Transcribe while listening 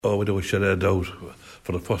Oh, without a shadow of doubt,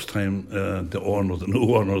 for the first time, the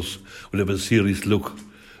new owners, will have a serious look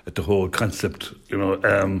at the whole concept,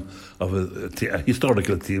 of a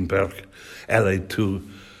historical theme park, allied to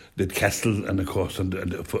the castle and, of course, and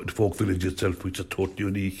the folk village itself, which is totally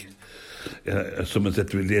unique. Someone said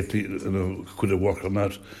to me lately, could it work or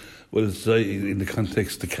not? Well, in the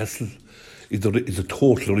context, the castle is a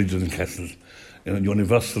total original castle.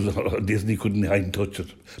 Universal Disney couldn't hide and touch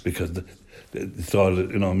it because it's all,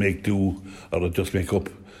 make do or just make up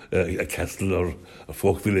a castle or a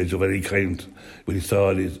folk village of any kind. But it's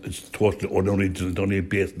all it's totally unoriginal, only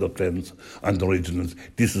based on the plans and the originals.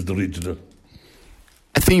 This is the original.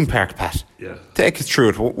 A theme park, Pat. Yeah. Take us through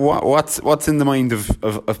it. What's in the mind of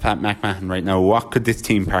Pat McMahon right now? What could this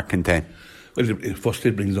theme park contain? Well, firstly,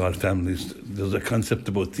 it brings all families. There's a concept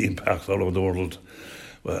about theme parks all over the world.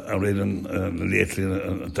 I read lately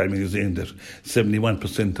in a Time magazine that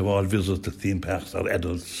 71% of all visitors to theme parks are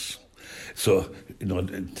adults. So,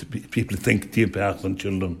 people think theme parks and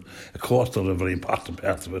children. Of course, they're a very important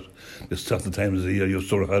part of it. There's certain times of the year, your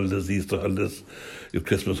summer holidays, Easter holidays, your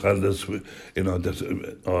Christmas holidays,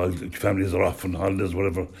 that all families are off on holidays,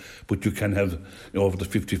 whatever. But you can have over the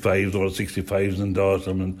 55s or 65s indoors.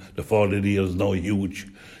 I mean, the fall of the year is now huge.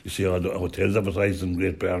 You see all the hotels advertising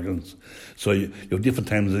great bargains. So you have different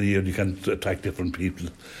times of the year, you can attract different people.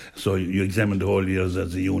 So you examine the whole year as a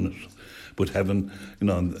unit. But having,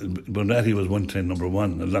 Bunratty was one time number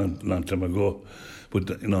one a long time ago. But,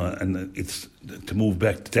 and it's to move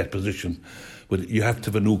back to that position. But you have to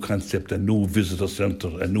have a new concept, a new visitor centre,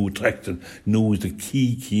 a new attraction. New is the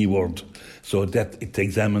key word. So that to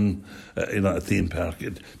examine, a theme park.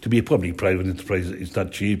 To be a public-private enterprise, it's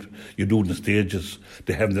not cheap. You do the stages.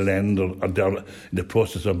 They have the land, or they're in the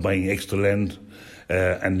process of buying extra land.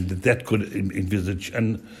 And that could envisage.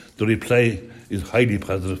 And the reply is highly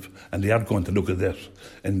positive, and they are going to look at that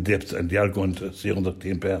in depth, and they are going to see on the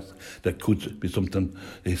theme park that could be something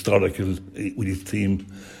historical with its theme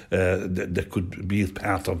that could be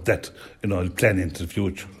part of that, planning into the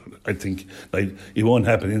future. I think it won't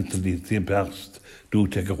happen instantly. Theme parks do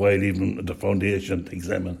take a while, even the foundation, to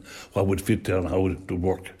examine what would fit there and how it would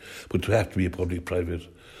work. But to have to be a public-private,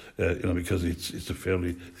 because it's a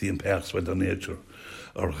fairly theme parks by their nature,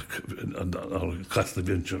 or cost of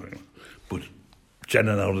venture. But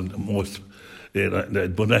Shannon are the most,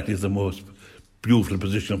 Bunratty is the most beautiful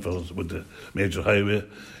position for us with the major highway,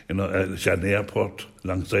 Shannon Airport,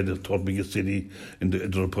 alongside the third biggest city in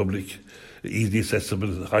the Republic, easily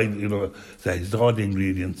accessible, high, it's all the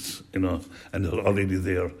ingredients, and they're already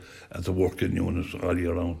there as a working unit all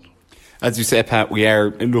year round. As you say, Pat, we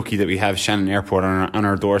are lucky that we have Shannon Airport on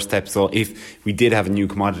our doorstep. So if we did have a new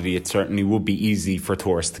commodity, it certainly would be easy for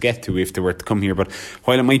tourists to get to if they were to come here. But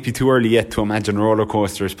while it might be too early yet to imagine roller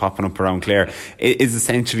coasters popping up around Clare, it is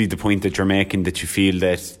essentially the point that you're making, that you feel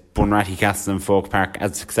that Bunratty Castle and Folk Park,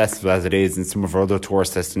 as successful as it is in some of our other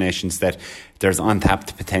tourist destinations, that there's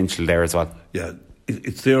untapped potential there as well. Yeah.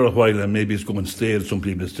 It's there a while, and maybe it's going stale. Some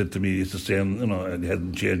people have said to me it's the same, and it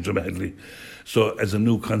hasn't changed dramatically. So as a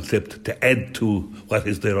new concept to add to what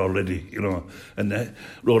is there already, and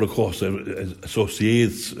roller coaster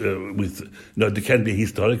associates with, there can be a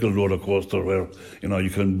historical roller coaster where, you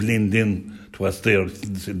can blend in to what's there.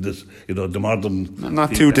 This, the modern...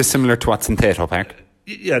 Not too dissimilar to what's in Tato Park.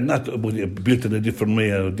 Yeah, not built in a different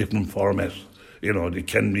way, a different format. It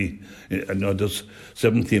can be, there's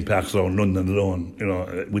 17 parks around London alone,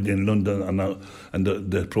 within London and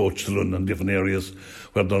the approach to London, different areas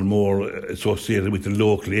where they're more associated with the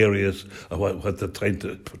local areas of what they're trying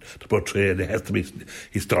to portray. It has to be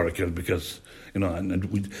historical because,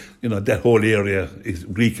 that whole area is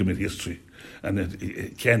reeking with history. And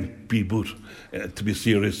it can be put to be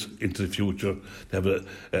serious into the future, to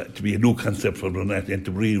have to be a new concept for Bunratty and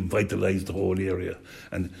to revitalise the whole area.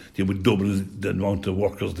 And they would double the amount of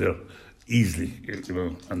workers there easily,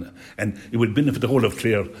 and it would benefit the whole of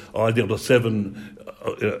Clare. All the other 7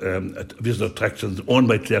 visitor attractions owned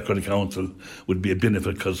by Clare County Council would be a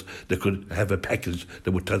benefit because they could have a package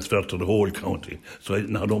that would transfer to the whole county. So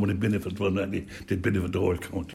not only benefit Bunratty, they'd benefit the whole county.